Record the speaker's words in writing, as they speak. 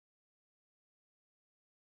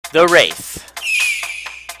The Wraith.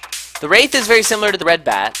 The Wraith is very similar to the red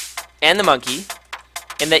bat and the monkey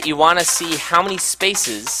in that you want to see how many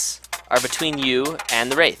spaces are between you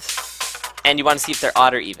and the Wraith. And you want to see if they're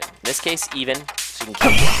odd or even. In this case, even, so you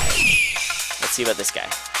can kill him. Let's see about this guy.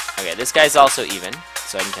 Okay, this guy's also even,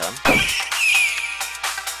 so I can kill him.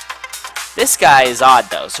 This guy is odd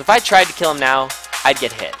though, so if I tried to kill him now, I'd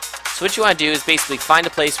get hit. So what you want to do is basically find a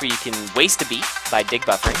place where you can waste a beat by dig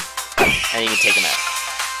buffering, and you can take him out.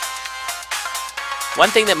 One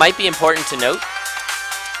thing that might be important to note,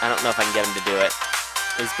 I don't know if I can get him to do it,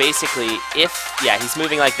 is basically if, yeah, he's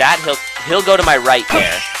moving like that, he'll go to my right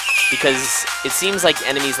there, because it seems like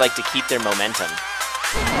enemies like to keep their momentum.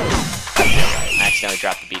 I accidentally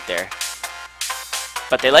dropped the beat there.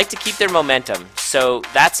 But they like to keep their momentum, so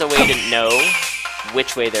that's a way to know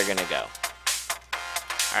which way they're going to go.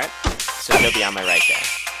 Alright, so he'll be on my right there.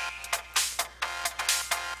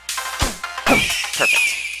 Perfect.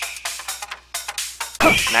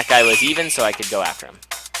 And that guy was even, so I could go after him.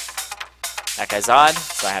 That guy's odd,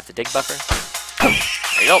 so I have to dig buffer.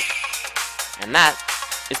 There you go. And that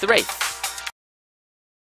is the Wraith.